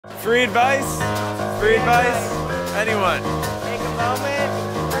Free advice? Free advice? Anyone? Take a moment,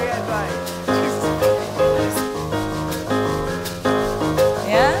 free advice.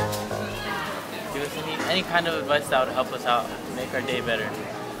 Yeah? Give us any kind of advice that would help us out, make our day better.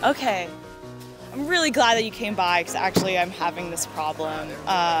 Okay. I'm really glad that you came by because actually I'm having this problem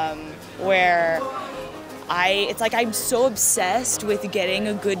where it's like I'm so obsessed with getting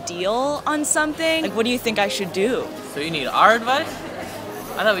a good deal on something. Like, what do you think I should do? So you need our advice?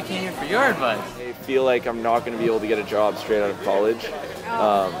 I thought we came here for your advice. I feel like I'm not going to be able to get a job straight out of college.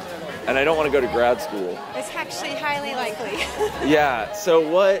 And I don't want to go to grad school. It's actually highly likely. Yeah, so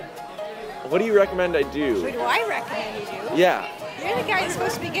what do you recommend I do? What do I recommend you do? Yeah. You're the guy that's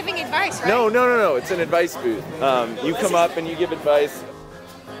supposed to be giving advice, right? No, it's an advice booth. You come up and you give advice.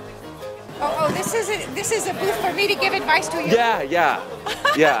 This is a booth for me to give advice to you? Yeah.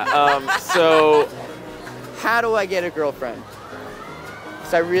 So How do I get a girlfriend?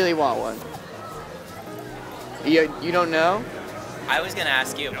 Because I really want one. You don't know? I was gonna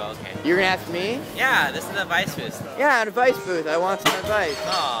ask you, but okay. You're gonna ask me? Yeah, this is the advice booth. Yeah, an advice booth. I want some advice.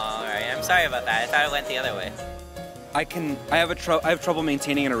 Oh, alright. I'm sorry about that. I thought it went the other way. I have trouble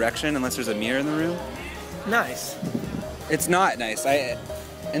maintaining an erection unless there's a mirror in the room. Nice. It's not nice.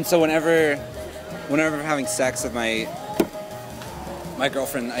 And so whenever I'm having sex with my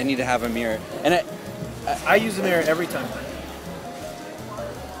girlfriend, I need to have a mirror. And I use a mirror every time.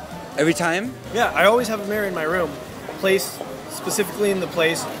 every time? Yeah, I always have a mirror in my room, specifically in the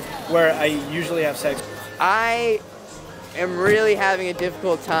place where I usually have sex. I am really having a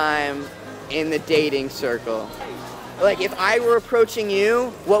difficult time in the dating circle. Like, if I were approaching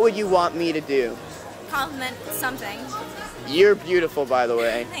you, what would you want me to do? Compliment something. You're beautiful, by the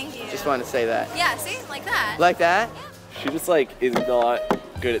way. Thank you. Just want to say that. Yeah, see? Like that. Like that? she just like is not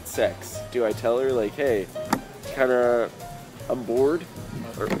good at sex. Do I tell her like, hey, kinda I'm bored?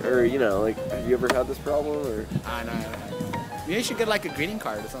 Or you know, like, have you ever had this problem? Or No. Maybe you should get like a greeting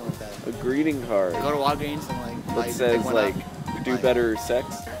card or something like that. a greeting card Go to Walgreens and that says one like up. do better sex?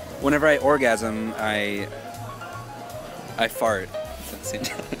 Whenever I orgasm, I fart at the same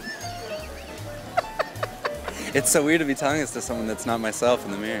time. It's so weird to be telling this to someone that's not myself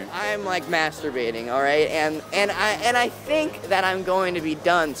in the mirror. I'm like masturbating, all right, and I think that I'm going to be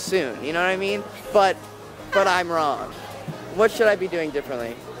done soon. You know what I mean? But I'm wrong. What should I be doing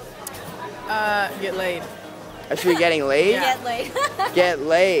differently? Get laid. I should be getting laid. Yeah. Get laid. Get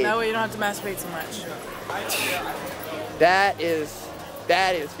laid. That way you don't have to masturbate so much. That is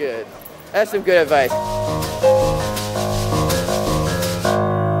good. That's some good advice.